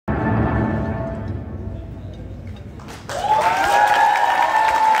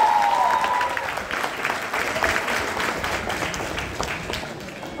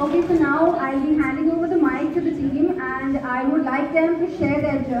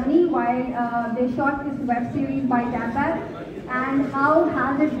journey while they shot this web series by Tapmad, and how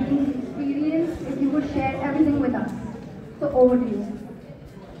has it been the experience? If you could share everything with us. So over to you.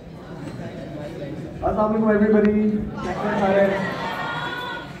 Assalamu alaikum everybody.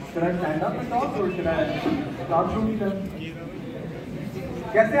 Should I stand up and talk or should I classroom them?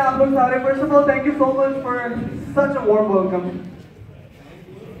 Kaise aap log sare? First of all, thank you so much for such a warm welcome.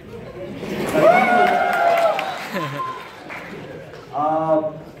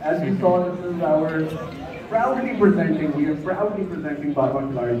 As you saw, this is our we are proudly presenting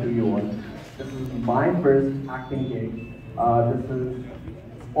Baarwan Khiladi to you all. This is my first acting gig. This is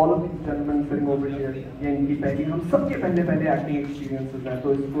all of these gentlemen sitting over here. ये इनकी पहली हम सबके पहले acting experiences हैं, तो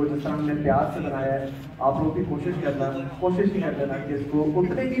इसको जिस तरह हमने प्यार से बनाया है, आप लोग भी कोशिश ही कर देना कि इसको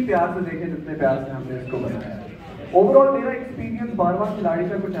उतने ही प्यार से देखें जितने प्यार से हमने इसको बनाया है। ओवरऑल मेरा एक्सपीरियंस बारवां खिलाड़ी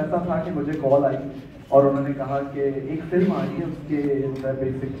का कुछ ऐसा था कि मुझे कॉल आई और उन्होंने कहा कि एक फिल्म आ रही है, उसके अंदर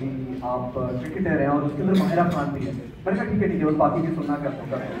बेसिकली आप क्रिकेटर हैं और उसके अंदर माहिरा खान भी है। मैंने कहा ठीक है बस बाकी भी सुनना कर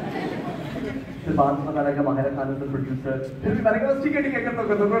सकता। फिर बाद में पता लगा Mahira Khan is the producer, फिर भी मैंने कहा ठीक है कर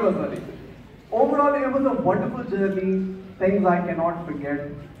दो कोई मसला नहीं। Overall it was a wonderful journey, things I cannot forget.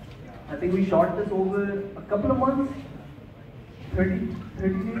 I think we shot this over a couple of months, 30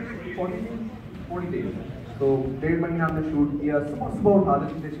 days, 40 days. तो 1.5 महीना हमने शूट किया, सुबह उठा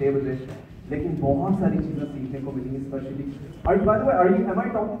देते थे 6 बजे, लेकिन बहुत सारी चीज़ें सीखने को मिली, specially by the way, am I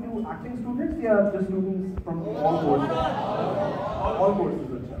talking to acting students या just students from all courses?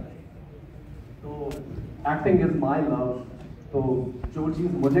 अच्छा, तो acting is my love. तो जो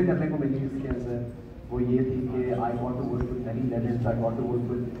चीज़ मुझे करने को मिली इसके अंदर वो ये थी कि I got to work with many legends, I got to work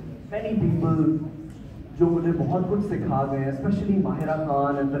with many people जो मुझे बहुत कुछ सिखा गए, especially Mahira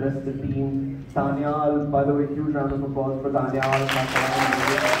Khan and the rest of the team. Tanyal, by the way, huge round of applause for Tanyal.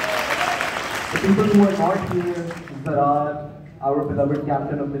 The people who are not here, Zarar, our beloved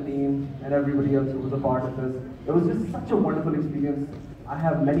captain of the team, and everybody else who was a part of this. It was just such a wonderful experience. I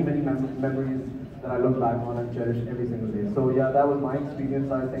have many memories that I look back on and cherish every single day. So yeah, that was my experience.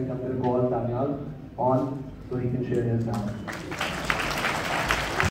 I think I'm going to call Tanyal on so he can share his now.